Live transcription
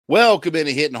Welcome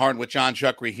into Hittin Hard with John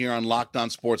Chuckery here on Locked On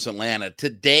Sports Atlanta.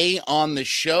 Today on the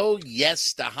show,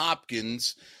 yes to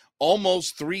Hopkins,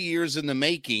 almost 3 years in the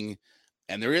making,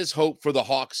 and there is hope for the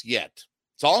Hawks yet.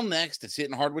 It's all next. It's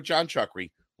Hittin Hard with John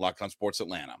Chuckery, Locked On Sports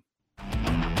Atlanta.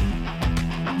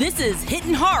 This is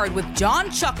Hittin Hard with John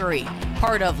Chuckery,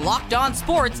 part of Locked On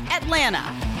Sports Atlanta,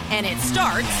 and it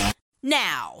starts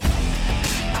now.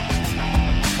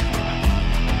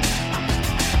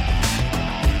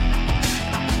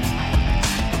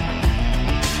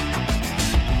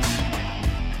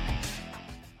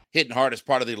 Hittin Hard is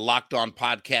part of the Locked On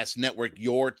Podcast Network,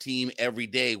 your team every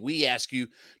day. We ask you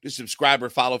to subscribe or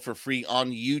follow for free on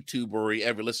YouTube or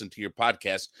wherever you listen to your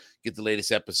podcast. Get the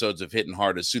latest episodes of Hittin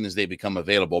Hard as soon as they become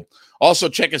available. Also,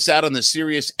 check us out on the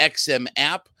Sirius XM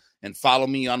app and follow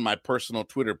me on my personal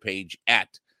Twitter page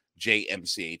at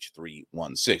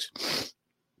JMCH316.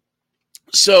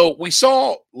 So we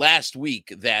saw last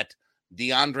week that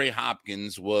DeAndre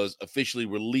Hopkins was officially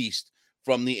released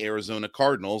from the Arizona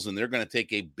Cardinals, and they're going to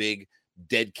take a big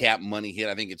dead cap money hit.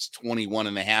 I think it's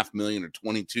 $21.5 million or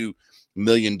 $22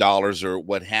 million or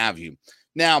what have you.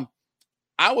 Now,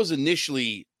 I was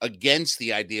initially against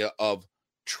the idea of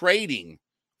trading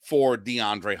for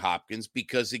DeAndre Hopkins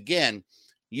because, again,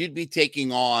 you'd be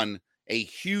taking on a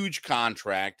huge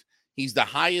contract. He's the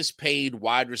highest paid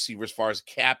wide receiver as far as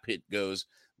cap hit goes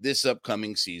this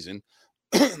upcoming season.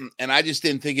 And I just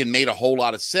didn't think it made a whole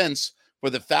lot of sense for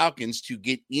the Falcons to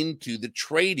get into the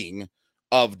trading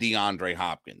of DeAndre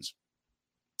Hopkins.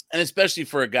 And especially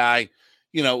for a guy,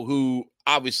 who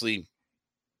obviously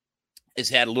has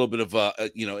had a little bit of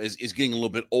is getting a little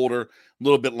bit older, a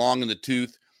little bit long in the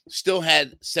tooth, still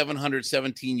had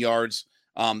 717 yards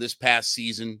this past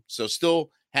season. So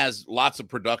still has lots of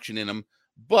production in him,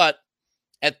 but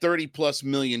at $30+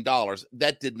 million,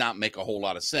 that did not make a whole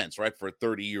lot of sense, right? For a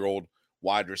 30-year-old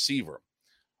wide receiver.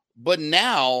 But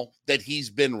now that he's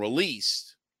been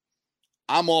released,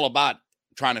 I'm all about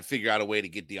trying to figure out a way to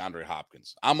get DeAndre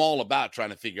Hopkins. I'm all about trying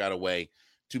to figure out a way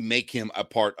to make him a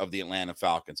part of the Atlanta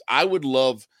Falcons. I would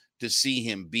love to see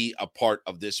him be a part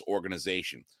of this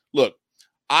organization. Look,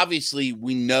 obviously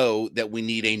we know that we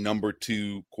need a number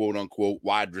 2, quote unquote,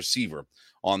 wide receiver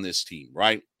on this team,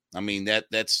 right? I mean,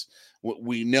 that's what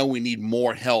we know. We need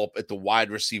more help at the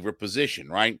wide receiver position,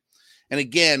 right? And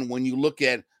again, when you look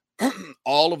at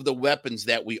all of the weapons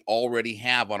that we already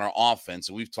have on our offense,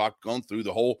 and we've gone through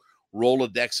the whole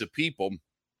Rolodex of people.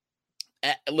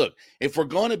 Look, if we're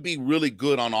going to be really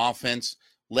good on offense,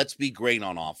 let's be great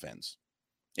on offense.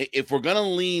 If we're going to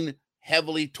lean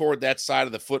heavily toward that side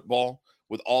of the football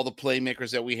with all the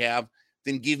playmakers that we have,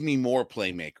 then give me more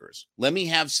playmakers. Let me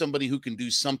have somebody who can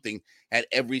do something at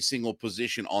every single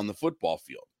position on the football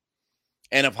field.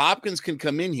 And if Hopkins can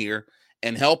come in here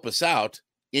and help us out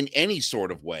in any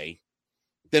sort of way,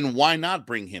 then why not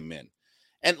bring him in?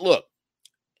 And look,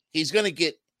 he's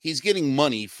getting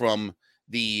money from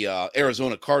the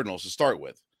Arizona Cardinals to start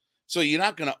with. So you're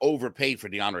not going to overpay for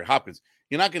DeAndre Hopkins.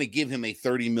 You're not going to give him a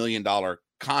 $30 million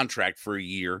contract for a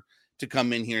year to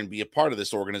come in here and be a part of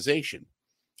this organization.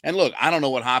 And look, I don't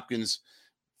know what Hopkins'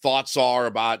 thoughts are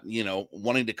about,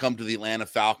 wanting to come to the Atlanta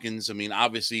Falcons. I mean,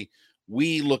 obviously,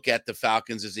 we look at the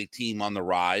Falcons as a team on the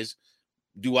rise.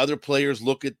 Do other players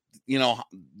look at,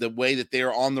 the way that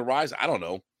they're on the rise? I don't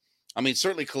know. I mean,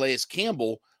 certainly Calais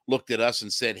Campbell looked at us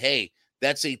and said, hey,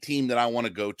 that's a team that I want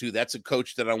to go to. That's a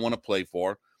coach that I want to play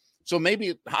for. So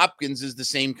maybe Hopkins is the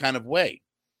same kind of way.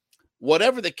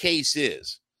 Whatever the case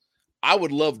is, I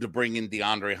would love to bring in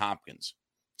DeAndre Hopkins.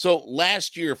 So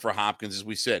last year for Hopkins, as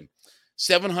we said,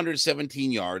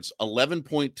 717 yards,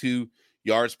 11.2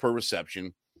 yards per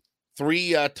reception,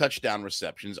 3 touchdown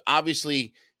receptions.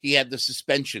 Obviously, he had the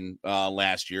suspension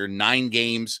last year, 9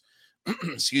 games,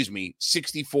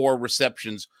 64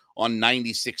 receptions on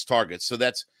 96 targets. So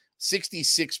that's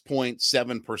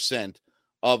 66.7%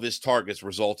 of his targets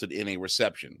resulted in a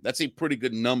reception. That's a pretty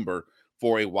good number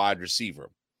for a wide receiver.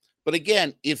 But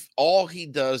again, if all he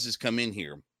does is come in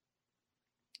here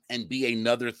and be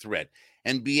another threat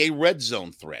and be a red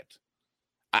zone threat,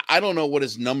 I don't know what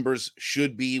his numbers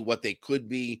should be, what they could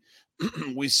be.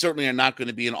 We certainly are not going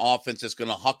to be an offense that's going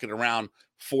to huck it around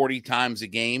 40 times a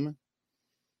game.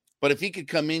 But if he could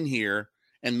come in here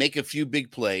and make a few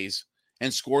big plays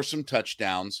and score some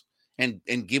touchdowns and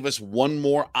give us one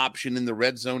more option in the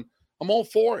red zone, I'm all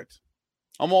for it.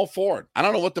 I'm all for it. I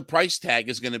don't know what the price tag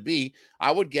is going to be.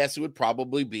 I would guess it would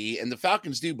probably be, and the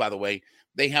Falcons do, by the way,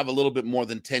 they have a little bit more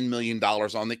than $10 million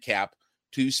on the cap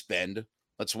to spend.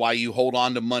 That's why you hold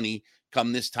on to money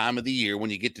come this time of the year when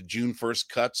you get to June 1st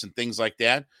cuts and things like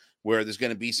that, where there's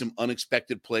going to be some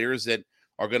unexpected players that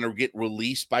are going to get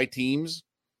released by teams.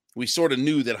 we sort of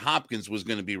knew that Hopkins was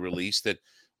going to be released, that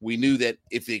we knew that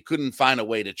if they couldn't find a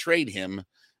way to trade him,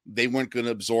 they weren't going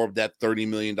to absorb that $30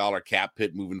 million cap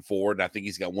hit moving forward. I think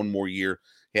he's got one more year.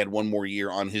 He had one more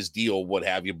year on his deal, what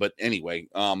have you. But anyway,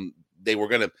 they were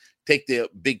going to take the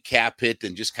big cap hit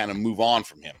and just kind of move on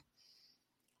from him.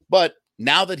 But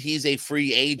now that he's a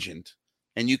free agent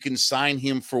and you can sign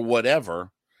him for whatever,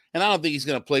 and I don't think he's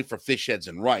going to play for fish heads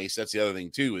and rice. That's the other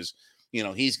thing too, is,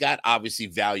 he's got obviously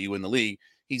value in the league.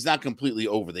 He's not completely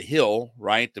over the hill,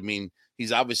 right? I mean,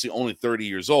 he's obviously only 30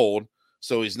 years old,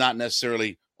 so he's not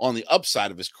necessarily on the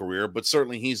upside of his career, but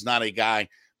certainly he's not a guy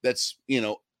that's,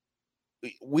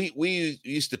 we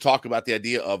used to talk about the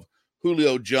idea of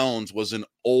Julio Jones was an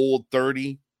old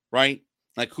 30, right?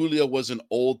 Like Julio was an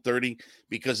old 30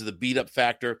 because of the beat up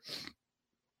factor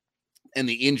and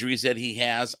the injuries that he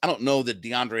has. I don't know that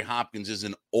DeAndre Hopkins is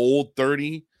an old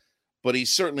 30, but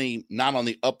he's certainly not on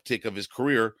the uptick of his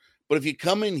career. But if you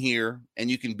come in here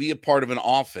and you can be a part of an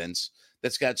offense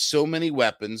that's got so many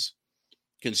weapons,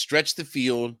 can stretch the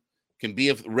field, can be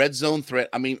a red zone threat,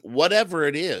 I mean, whatever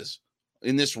it is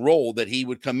in this role that he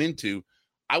would come into,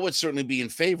 I would certainly be in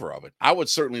favor of it. I would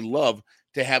certainly love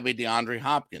to have a DeAndre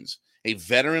Hopkins, a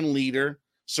veteran leader,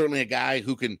 certainly a guy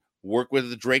who can work with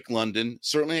the Drake London,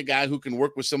 certainly a guy who can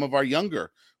work with some of our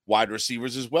younger wide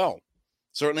receivers as well.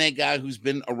 Certainly a guy who's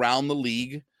been around the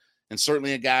league, and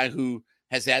certainly a guy who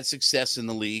has had success in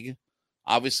the league,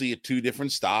 obviously at two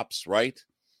different stops, right?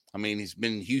 I mean, he's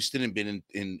been in Houston and been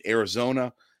in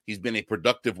Arizona. He's been a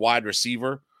productive wide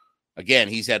receiver. Again,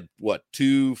 he's had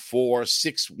 2, 4,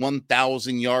 6,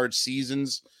 1,000-yard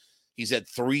seasons. He's had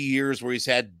 3 years where he's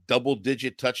had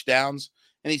double-digit touchdowns,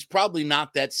 and he's probably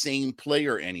not that same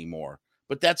player anymore.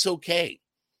 But that's okay,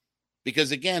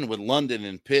 because again, with London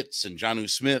and Pitts and Jonnu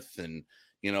Smith and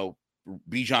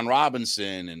Bijan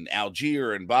Robinson and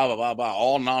Algier and blah blah blah blah,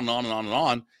 all on and on and on and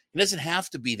on, he doesn't have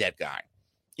to be that guy.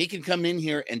 He can come in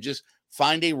here and just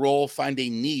find a role, find a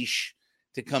niche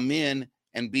to come in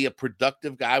and be a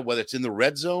productive guy, whether it's in the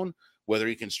red zone, whether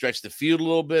he can stretch the field a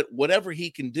little bit, whatever he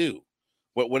can do,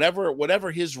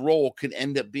 whatever his role could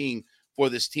end up being for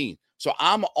this team. So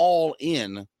I'm all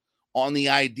in on the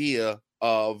idea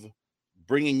of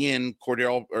bringing in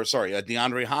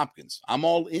DeAndre Hopkins. I'm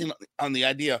all in on the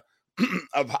idea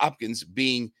of Hopkins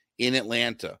being in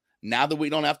Atlanta. Now that we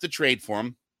don't have to trade for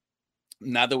him,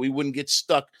 now that we wouldn't get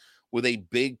stuck with a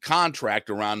big contract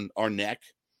around our neck,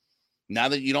 now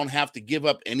that you don't have to give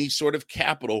up any sort of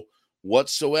capital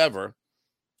whatsoever,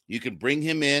 you can bring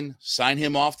him in, sign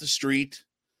him off the street.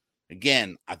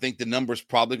 Again, I think the number's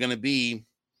probably going to be,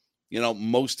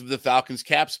 most of the Falcons'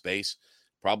 cap space,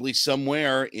 probably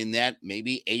somewhere in that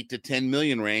maybe 8 to 10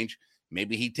 million range.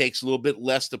 Maybe he takes a little bit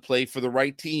less to play for the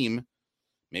right team.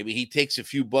 Maybe he takes a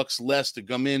few bucks less to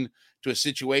come in to a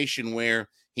situation where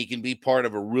he can be part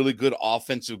of a really good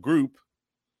offensive group.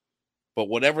 But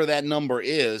whatever that number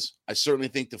is, I certainly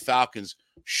think the Falcons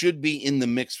should be in the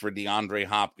mix for DeAndre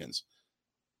Hopkins.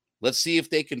 Let's see if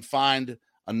they can find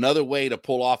another way to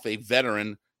pull off a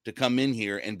veteran to come in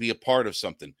here and be a part of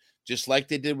something, just like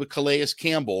they did with Calais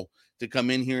Campbell to come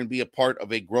in here and be a part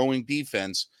of a growing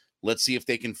defense. Let's see if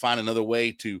they can find another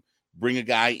way to bring a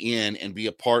guy in and be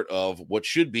a part of what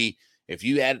should be, if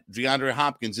you add DeAndre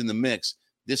Hopkins in the mix,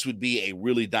 this would be a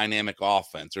really dynamic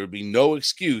offense. There would be no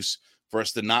excuse for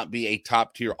us to not be a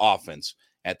top-tier offense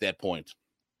at that point.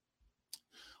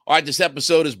 All right, this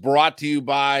episode is brought to you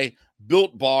by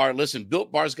Built Bar. Listen, Built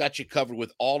Bar's got you covered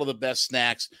with all of the best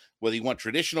snacks, whether you want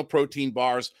traditional protein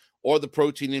bars or the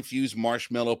protein-infused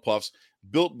marshmallow puffs.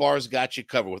 Built Bar's got you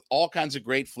covered with all kinds of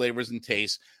great flavors and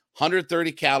tastes.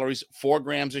 130 calories, 4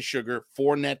 grams of sugar,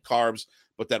 4 net carbs,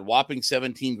 but that whopping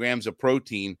 17 grams of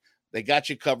protein. They got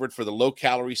you covered for the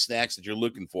low-calorie snacks that you're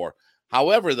looking for.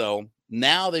 However, though,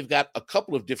 now they've got a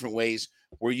couple of different ways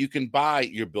where you can buy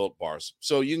your Built Bars.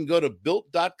 So you can go to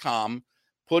Built.com,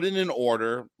 put in an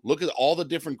order, look at all the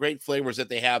different great flavors that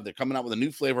they have. They're coming out with a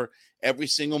new flavor every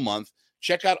single month.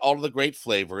 Check out all of the great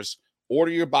flavors,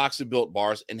 order your box of Built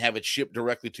Bars, and have it shipped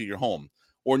directly to your home.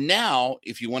 Or now,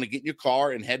 if you want to get in your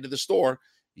car and head to the store,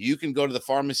 you can go to the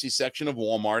pharmacy section of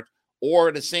Walmart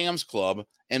or to Sam's Club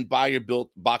and buy your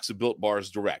box of Built Bars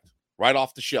direct, right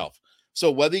off the shelf. So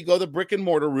whether you go the brick and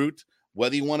mortar route,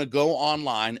 whether you want to go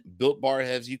online, Built Bar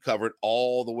has you covered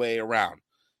all the way around.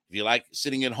 If you like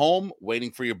sitting at home, waiting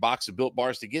for your box of Built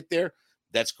Bars to get there,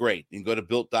 that's great. You can go to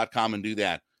Built.com and do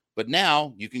that. But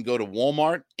now you can go to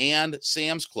Walmart and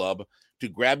Sam's Club to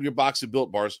grab your box of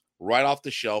Built Bars right off the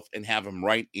shelf and have them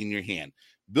right in your hand.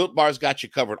 Built Bars got you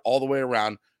covered all the way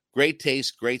around. Great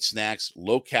taste, great snacks,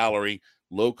 low calorie,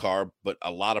 low carb, but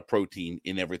a lot of protein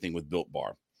in everything with Built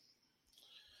Bar.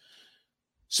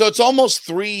 So it's almost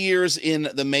 3 years in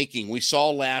the making. We saw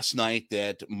last night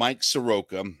that Mike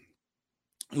Soroka,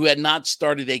 who had not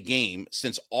started a game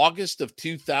since August of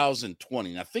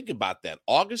 2020. Now think about that.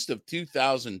 August of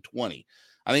 2020.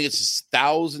 I think it's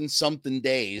 1,000-something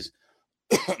days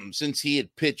since he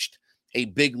had pitched a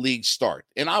big league start.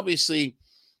 And obviously,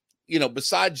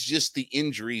 besides just the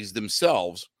injuries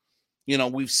themselves,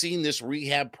 we've seen this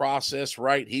rehab process,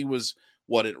 right? He was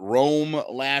at Rome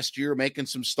last year making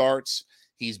some starts.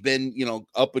 He's been,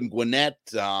 up in Gwinnett.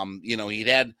 He'd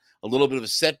had a little bit of a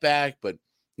setback, but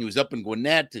he was up in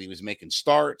Gwinnett and he was making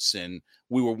starts, and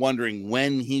we were wondering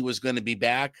when he was going to be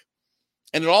back.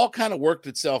 And it all kind of worked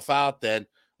itself out that,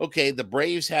 okay, the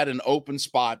Braves had an open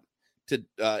spot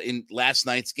in last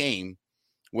night's game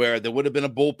where there would have been a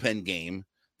bullpen game.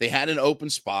 They had an open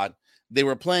spot. They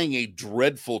were playing a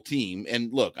dreadful team.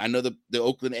 And look, I know the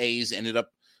Oakland A's ended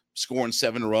up scoring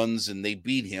 7 runs and they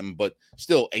beat him, but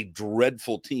still a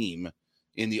dreadful team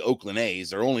in the Oakland A's.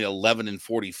 They're only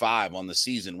 11-45 on the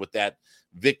season with that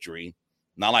victory.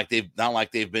 Not like they've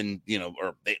been,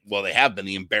 they have been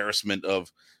the embarrassment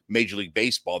of Major League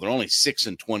Baseball. They're only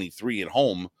 6-23 at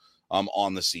home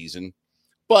on the season.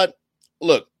 But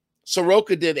look,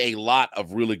 Soroka did a lot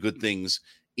of really good things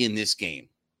in this game.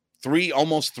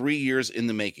 Almost 3 years in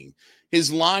the making. His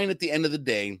line at the end of the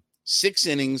day, 6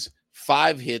 innings,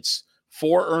 5 hits,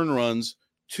 4 earned runs,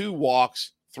 2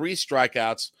 walks, 3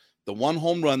 strikeouts, the 1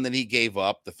 home run that he gave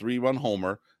up, the 3-run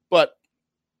homer, but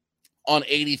on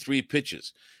 83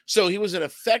 pitches. So he was an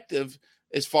effective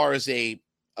as far as a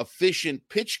efficient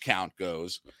pitch count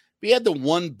goes. But he had the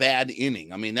 1 bad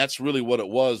inning. I mean, that's really what it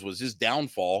was his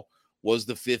downfall was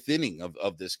the 5th inning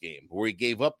of this game where he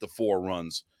gave up the 4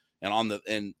 runs. And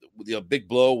the big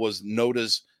blow was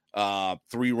Noda's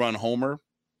 3-run homer.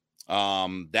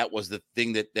 That was the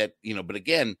thing that but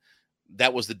again,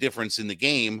 that was the difference in the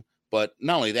game. But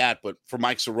not only that, but for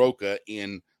Mike Soroka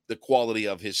in the quality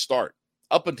of his start.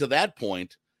 Up until that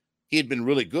point, he had been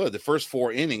really good. The first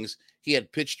 4 innings, he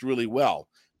had pitched really well.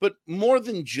 But more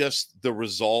than just the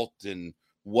result and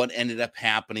what ended up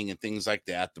happening and things like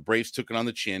that, the Braves took it on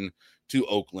the chin to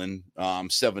Oakland,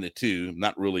 7-2.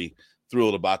 Not really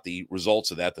thrilled about the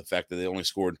results of that. The fact that they only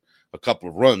scored a couple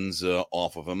of runs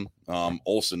off of him.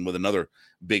 Olsen with another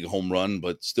big home run,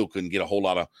 but still couldn't get a whole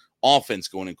lot of offense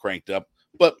going and cranked up.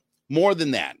 But more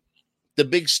than that, the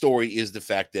big story is the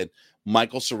fact that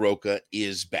Michael Soroka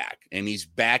is back, and he's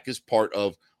back as part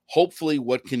of hopefully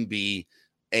what can be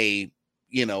a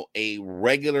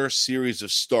regular series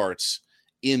of starts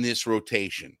in this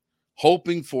rotation,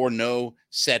 hoping for no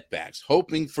setbacks,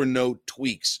 hoping for no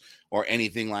tweaks or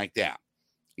anything like that.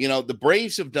 The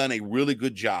Braves have done a really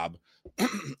good job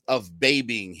of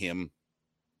babying him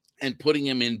and putting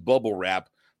him in bubble wrap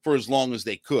for as long as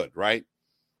they could, right?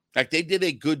 Like they did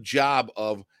a good job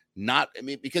of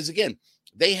because again,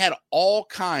 they had all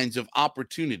kinds of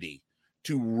opportunity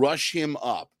to rush him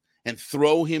up and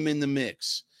throw him in the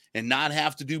mix and not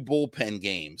have to do bullpen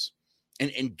games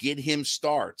and get him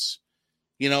starts.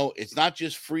 It's not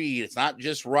just Fried. It's not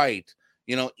just Wright.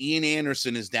 Ian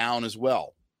Anderson is down as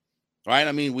well, right?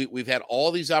 I mean, we've had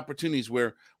all these opportunities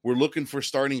where we're looking for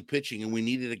starting pitching and we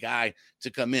needed a guy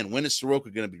to come in. When is Soroka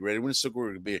going to be ready? When is Soroka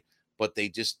going to be? But they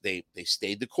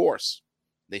stayed the course.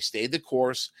 They stayed the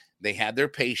course. They had their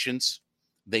patience.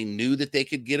 They knew that they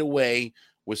could get away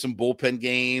with some bullpen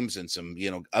games and some,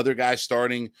 other guys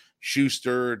starting,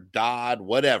 Schuster, Dodd,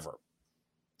 whatever,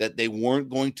 that they weren't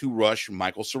going to rush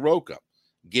Michael Soroka.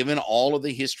 Given all of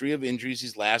the history of injuries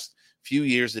these last few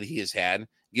years that he has had,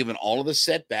 given all of the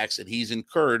setbacks that he's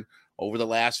incurred over the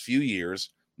last few years,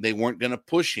 they weren't going to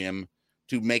push him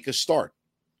to make a start.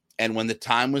 And when the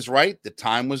time was right, the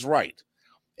time was right.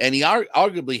 And he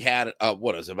arguably had,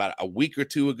 about a week or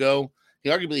two ago, he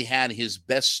arguably had his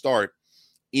best start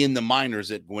in the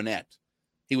minors at Gwinnett.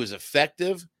 He was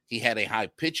effective. He had a high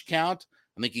pitch count.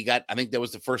 I think that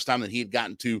was the first time that he had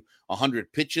gotten to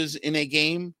 100 pitches in a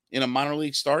game in a minor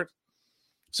league start.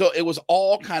 So it was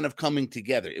all kind of coming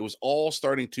together. It was all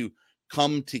starting to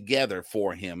come together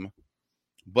for him.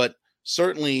 But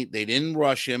certainly they didn't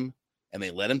rush him and they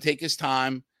let him take his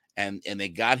time. And they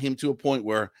got him to a point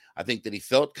where I think that he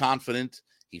felt confident.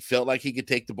 He felt like he could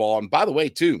take the ball. And by the way,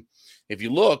 too, if you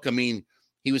look, I mean,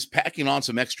 he was packing on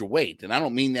some extra weight. And I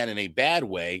don't mean that in a bad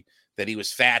way, that he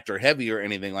was fat or heavy or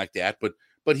anything like that.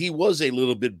 But he was a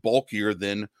little bit bulkier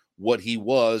than what he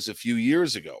was a few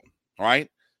years ago. All right.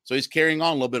 So he's carrying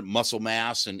on a little bit of muscle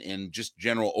mass and just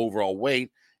general overall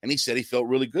weight. And he said he felt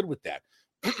really good with that.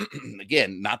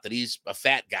 Again, not that he's a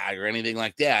fat guy or anything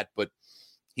like that, but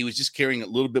he was just carrying a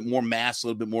little bit more mass, a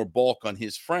little bit more bulk on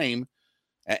his frame.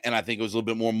 And I think it was a little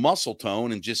bit more muscle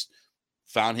tone and just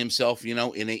found himself, in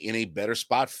a better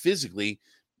spot physically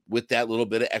with that little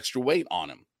bit of extra weight on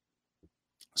him.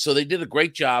 So they did a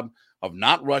great job of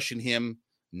not rushing him,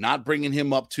 not bringing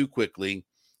him up too quickly,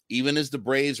 even as the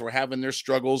Braves were having their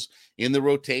struggles in the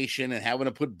rotation and having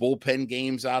to put bullpen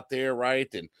games out there,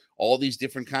 right? And all these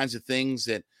different kinds of things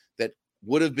that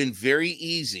would have been very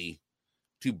easy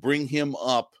to bring him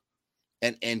up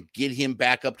and get him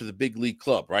back up to the big league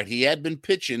club, right? He had been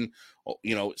pitching,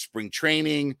 spring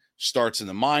training, starts in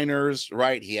the minors,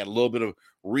 right? He had a little bit of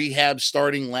rehab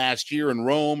starting last year in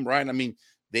Rome, right? I mean,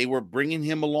 they were bringing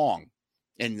him along.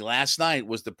 And last night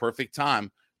was the perfect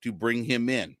time to bring him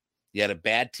in. You had a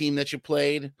bad team that you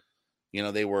played.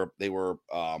 They were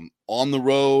on the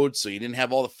road, so you didn't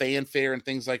have all the fanfare and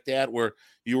things like that, where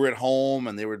you were at home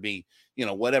and there would be,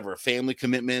 whatever, family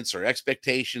commitments or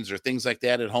expectations or things like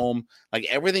that at home. Like,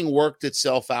 everything worked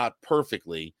itself out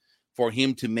perfectly for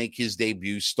him to make his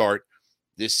debut start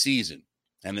this season.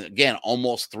 And again,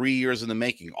 almost 3 years in the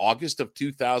making, August of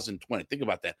 2020. Think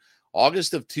about that.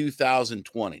 August of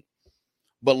 2020.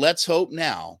 But let's hope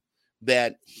now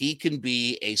that he can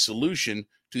be a solution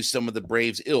to some of the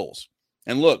Braves' ills.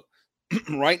 And look,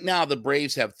 right now the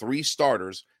Braves have 3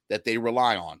 starters that they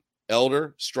rely on: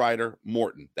 Elder, Strider,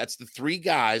 Morton. That's the 3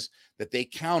 guys that they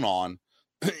count on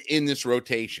in this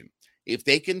rotation. If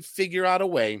they can figure out a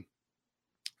way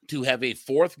to have a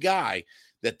 4th guy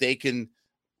that they can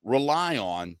rely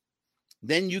on,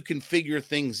 then you can figure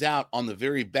things out on the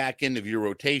very back end of your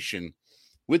rotation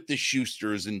with the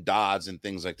Schusters and Dodds and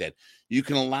things like that. You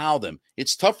can allow them.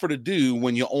 It's tougher to do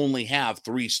when you only have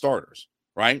 3 starters,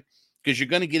 right? Because you're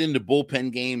going to get into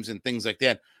bullpen games and things like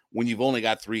that when you've only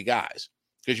got 3 guys,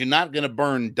 because you're not going to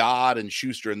burn Dodd and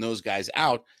Schuster and those guys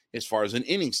out as far as an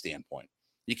inning standpoint.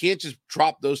 You can't just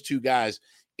drop those 2 guys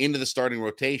into the starting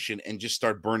rotation and just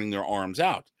start burning their arms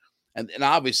out. And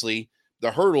obviously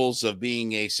the hurdles of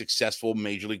being a successful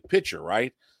major league pitcher,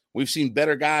 right? We've seen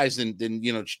better guys than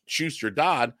Schuster,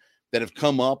 Dodd, that have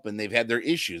come up and they've had their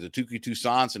issues, the Tuki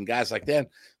Toussaints and guys like that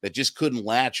just couldn't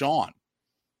latch on.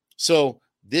 So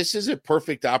this is a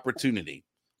perfect opportunity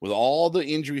with all the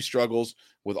injury struggles,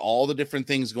 with all the different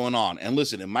things going on. And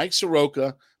listen, and Michael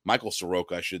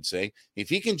Soroka, I should say, if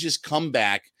he can just come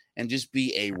back and just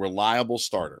be a reliable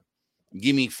starter,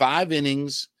 give me 5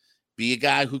 innings, be a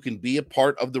guy who can be a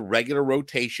part of the regular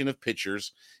rotation of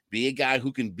pitchers, be a guy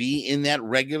who can be in that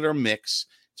regular mix.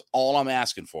 It's all I'm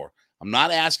asking for. I'm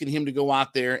not asking him to go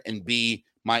out there and be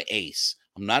my ace.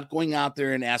 I'm not going out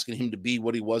there and asking him to be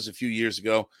what he was a few years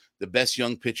ago, the best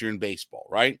young pitcher in baseball,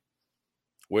 right?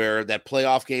 Where that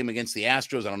playoff game against the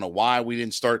Astros, I don't know why we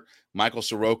didn't start Michael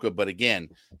Soroka, but again,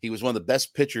 he was one of the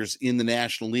best pitchers in the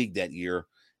National League that year.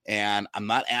 And I'm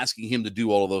not asking him to do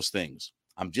all of those things.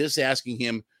 I'm just asking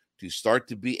him to start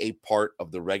to be a part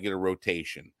of the regular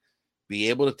rotation. Be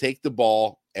able to take the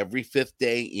ball every 5th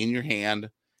day in your hand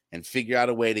and figure out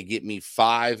a way to get me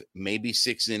 5, maybe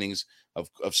 6 innings of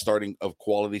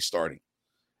quality starting.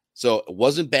 So it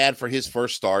wasn't bad for his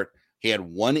first start. He had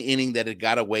 1 inning that had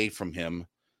got away from him.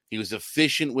 He was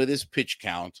efficient with his pitch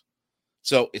count.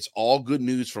 So it's all good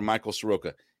news for Michael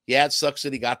Soroka. Yeah, it sucks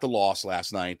that he got the loss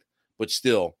last night, but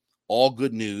still all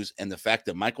good news. And the fact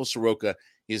that Michael Soroka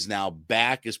is now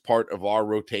back as part of our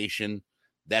rotation,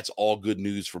 that's all good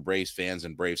news for Braves fans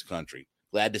and Braves country.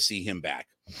 Glad to see him back.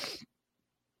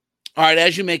 All right,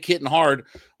 as you make Hittin' Hard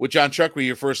with John Chuckery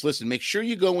your first listen, make sure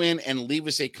you go in and leave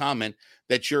us a comment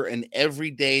that you're an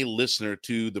everyday listener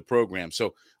to the program.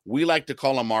 So we like to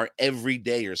call them our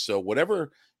everydayers. So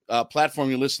whatever platform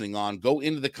you're listening on, go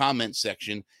into the comment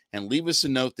section and leave us a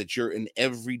note that you're an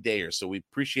everydayer. So we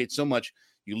appreciate so much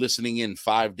you listening in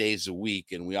 5 days a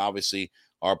week. And we obviously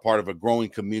are part of a growing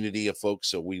community of folks.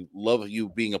 So we love you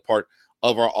being a part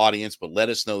of our audience, but let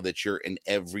us know that you're an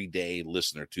everyday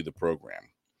listener to the program.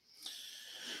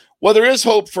 Well, there is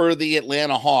hope for the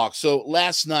Atlanta Hawks. So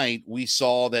last night we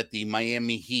saw that the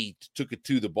Miami Heat took it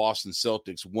to the Boston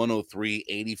Celtics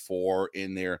 103-84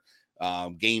 in their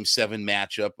Game 7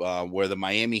 matchup, where the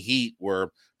Miami Heat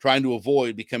were trying to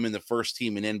avoid becoming the first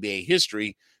team in NBA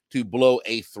history to blow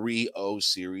a 3-0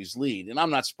 series lead. And I'm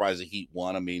not surprised the Heat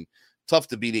won. I mean, tough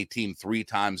to beat a team 3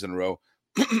 times in a row,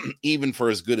 even for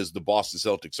as good as the Boston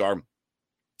Celtics are.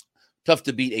 Tough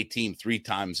to beat a team 3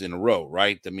 times in a row,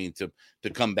 right? I mean, to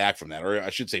come back from that, or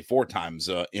I should say 4 times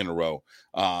in a row,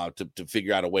 to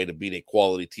figure out a way to beat a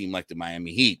quality team like the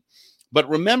Miami Heat. But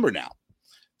remember now,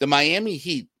 the Miami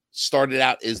Heat started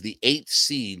out as the 8th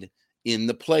seed in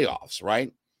the playoffs,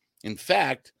 right? In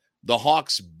fact, the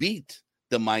Hawks beat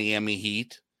the Miami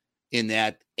Heat in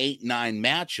that 8-9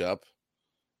 matchup,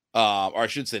 or I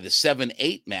should say the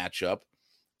 7-8 matchup,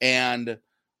 and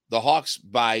the Hawks,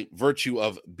 by virtue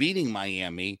of beating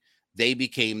Miami, they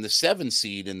became the 7th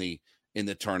seed in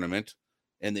the tournament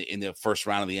in the first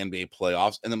round of the NBA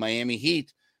playoffs, and the Miami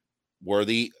Heat were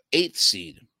the 8th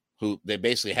seed, who they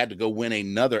basically had to go win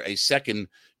a second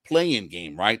play-in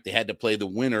game, right? They had to play the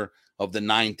winner of the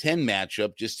 9-10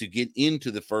 matchup just to get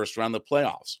into the first round of the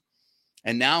playoffs.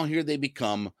 And now here they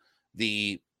become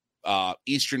the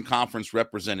Eastern Conference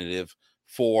representative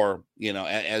for,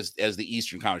 as the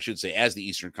Eastern Conference, I should say, as the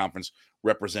Eastern Conference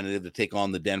representative to take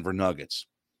on the Denver Nuggets.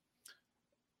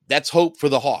 That's hope for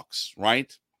the Hawks,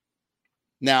 right?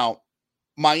 Now,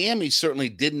 Miami certainly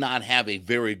did not have a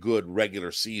very good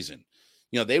regular season.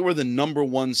 They were the number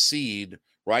 1 seed,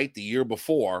 right, the year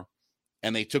before,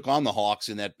 and they took on the Hawks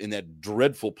in that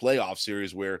dreadful playoff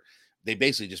series where they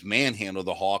basically just manhandled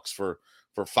the Hawks for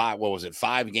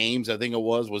 5 games, I think it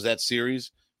was that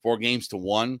series,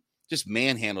 4-1, just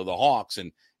manhandled the Hawks,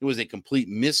 and it was a complete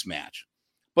mismatch.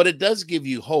 But it does give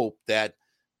you hope that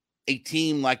a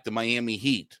team like the Miami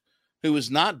Heat, who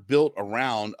is not built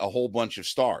around a whole bunch of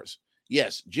stars.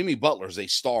 Yes, Jimmy Butler's a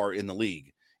star in the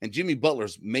league, and Jimmy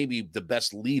Butler's maybe the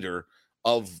best leader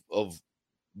of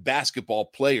basketball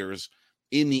players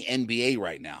in the NBA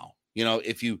right now.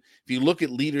 If you look at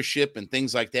leadership and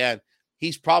things like that,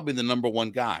 he's probably the number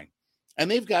 1 guy.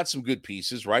 And they've got some good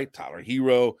pieces, right? Tyler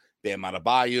Hero, Bam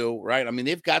Adebayo, right? I mean,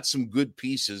 they've got some good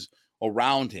pieces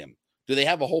around him. Do they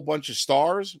have a whole bunch of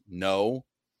stars? No.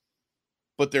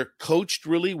 But they're coached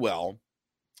really well.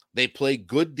 They play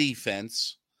good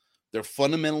defense. They're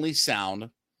fundamentally sound.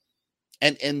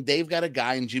 And they've got a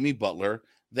guy in Jimmy Butler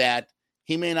that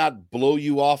he may not blow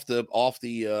you off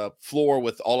the floor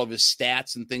with all of his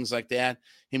stats and things like that.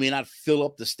 He may not fill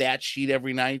up the stat sheet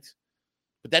every night,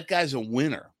 but that guy's a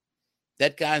winner.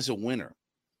 That guy's a winner.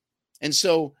 And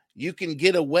so you can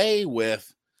get away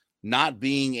with not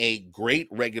being a great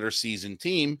regular season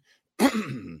team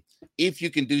if you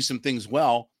can do some things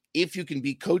well, if you can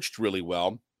be coached really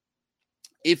well,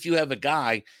 if you have a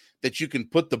guy that you can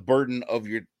put the burden of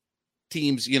your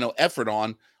team's, effort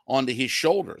onto his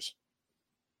shoulders.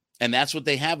 And that's what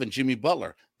they have in Jimmy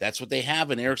Butler. That's what they have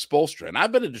in Eric Spoelstra. And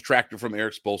I've been a detractor from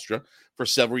Eric Spoelstra for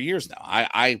several years now.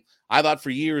 I thought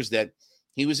for years that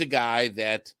he was a guy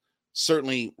that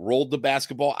certainly rolled the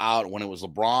basketball out when it was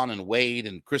LeBron and Wade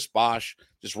and Chris Bosh,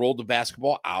 just rolled the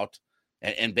basketball out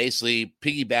and basically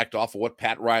piggybacked off of what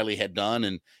Pat Riley had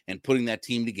done and putting that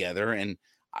team together. And,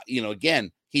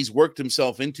 again, he's worked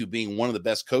himself into being one of the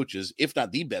best coaches, if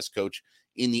not the best coach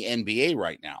in the NBA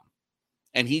right now.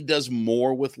 And he does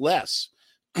more with less.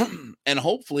 And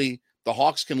hopefully the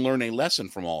Hawks can learn a lesson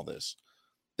from all this,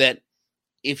 that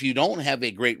if you don't have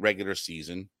a great regular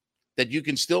season, that you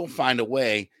can still find a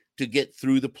way to get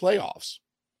through the playoffs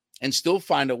and still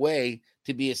find a way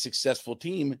to be a successful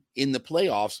team in the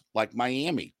playoffs like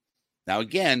Miami. Now,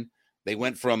 again, they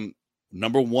went from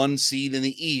number 1 seed in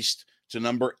the East to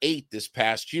number 8 this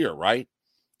past year, right?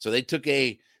 So they took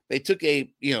a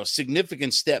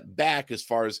significant step back as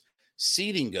far as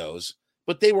seeding goes,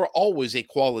 but they were always a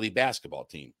quality basketball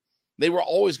team. They were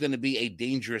always going to be a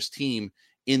dangerous team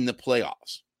in the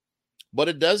playoffs. But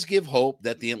it does give hope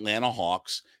that the Atlanta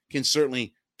Hawks can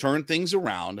certainly turn things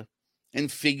around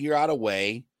and figure out a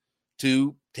way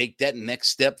to take that next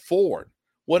step forward,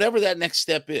 whatever that next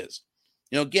step is.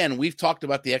 Again, we've talked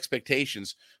about the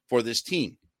expectations for this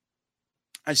team.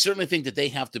 I certainly think that they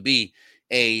have to be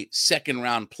a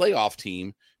second-round playoff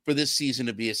team for this season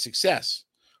to be a success.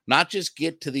 Not just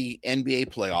get to the NBA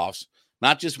playoffs,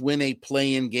 not just win a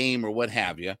play-in game or what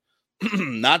have you,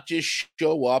 not just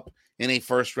show up in a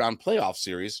first-round playoff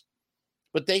series,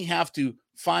 but they have to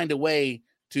find a way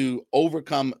to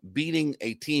overcome beating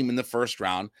a team in the first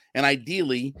round. And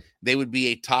ideally, they would be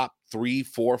a top 3,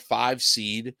 4, 5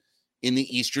 seed in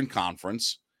the Eastern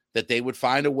Conference, that they would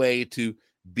find a way to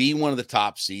be one of the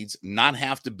top seeds, not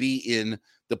have to be in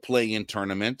the play-in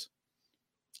tournament,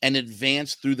 and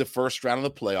advance through the first round of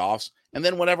the playoffs. And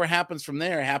then whatever happens from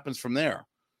there,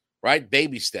 right?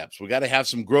 Baby steps. We got to have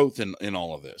some growth in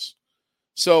all of this.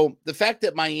 So the fact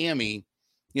that Miami,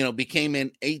 became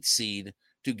an 8th seed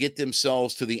to get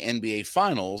themselves to the NBA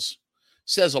Finals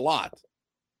says a lot.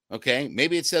 Okay.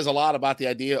 Maybe it says a lot about the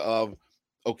idea of,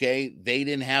 okay, they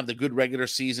didn't have the good regular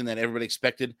season that everybody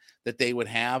expected that they would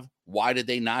have. Why did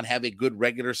they not have a good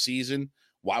regular season?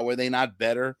 Why were they not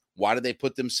better? Why did they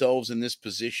put themselves in this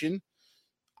position?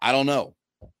 I don't know.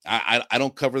 I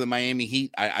don't cover the Miami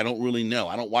Heat. I don't really know.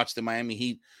 I don't watch the Miami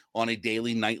Heat on a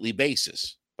daily, nightly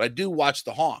basis, but I do watch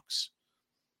the Hawks.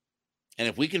 And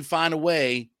if we can find a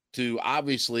way to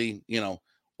obviously,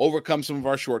 overcome some of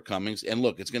our shortcomings, and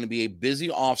look, it's going to be a busy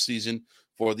offseason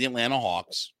for the Atlanta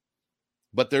Hawks.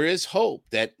 But there is hope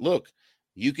that, look,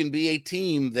 you can be a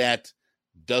team that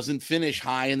doesn't finish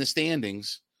high in the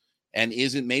standings and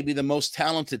isn't maybe the most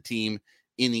talented team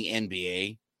in the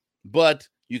NBA, but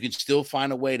you can still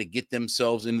find a way to get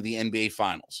themselves into the NBA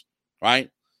Finals, right?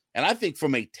 And I think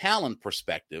from a talent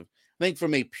perspective, I think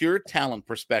from a pure talent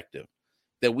perspective,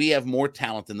 that we have more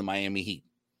talent than the Miami Heat.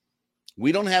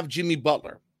 We don't have Jimmy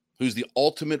Butler, who's the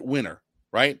ultimate winner,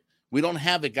 right? We don't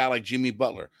have a guy like Jimmy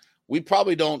Butler. We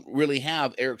probably don't really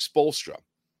have Eric Spoelstra.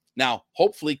 Now,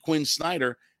 hopefully Quinn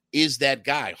Snyder is that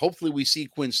guy. Hopefully we see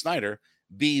Quinn Snyder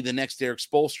be the next Eric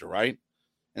Spoelstra, right?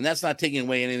 And that's not taking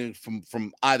away anything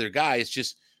from either guy. It's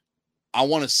just I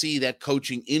want to see that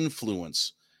coaching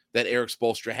influence that Eric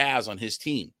Spoelstra has on his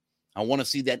team. I want to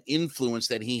see that influence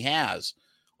that he has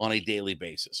on a daily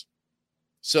basis.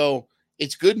 So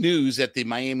it's good news that the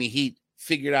Miami Heat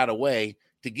figured out a way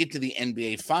to get to the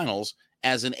NBA Finals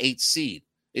as an 8th seed.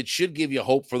 It should give you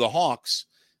hope for the Hawks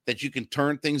that you can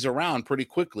turn things around pretty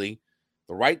quickly.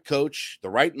 The right coach, the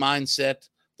right mindset,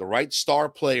 the right star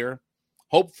player.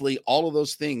 Hopefully all of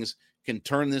those things can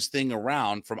turn this thing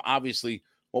around from obviously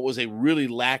what was a really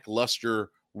lackluster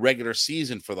regular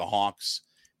season for the Hawks.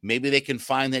 Maybe they can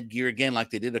find that gear again like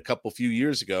they did a few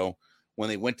years ago when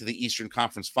they went to the Eastern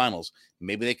Conference Finals.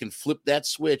 Maybe they can flip that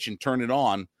switch and turn it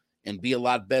on and be a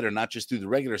lot better, not just through the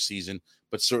regular season,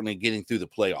 but certainly getting through the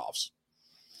playoffs.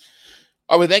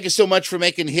 All right, thank you so much for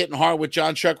making Hittin' Hard with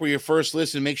John Chuckery your first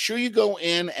listen. Make sure you go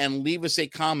in and leave us a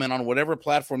comment on whatever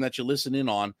platform that you listen in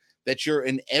on, that you're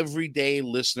an everyday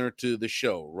listener to the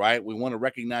show, right? We want to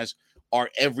recognize our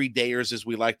everydayers, as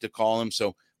we like to call them.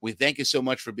 So we thank you so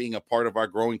much for being a part of our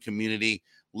growing community.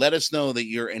 Let us know that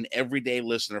you're an everyday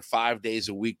listener 5 days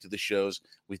a week to the shows.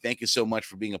 We thank you so much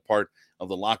for being a part of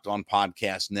the Locked On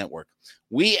Podcast Network.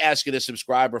 We ask you to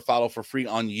subscribe or follow for free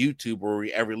on YouTube or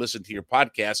wherever you listen to your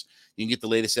podcast. You can get the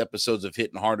latest episodes of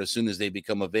Hittin' Hard as soon as they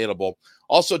become available.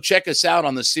 Also, check us out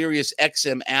on the Sirius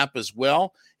XM app as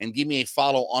well, and give me a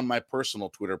follow on my personal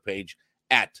Twitter page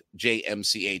at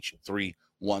JMCH316.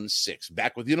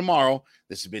 Back with you tomorrow.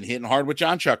 This has been Hittin' Hard with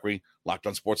John Chuckery, Locked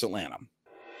On Sports Atlanta.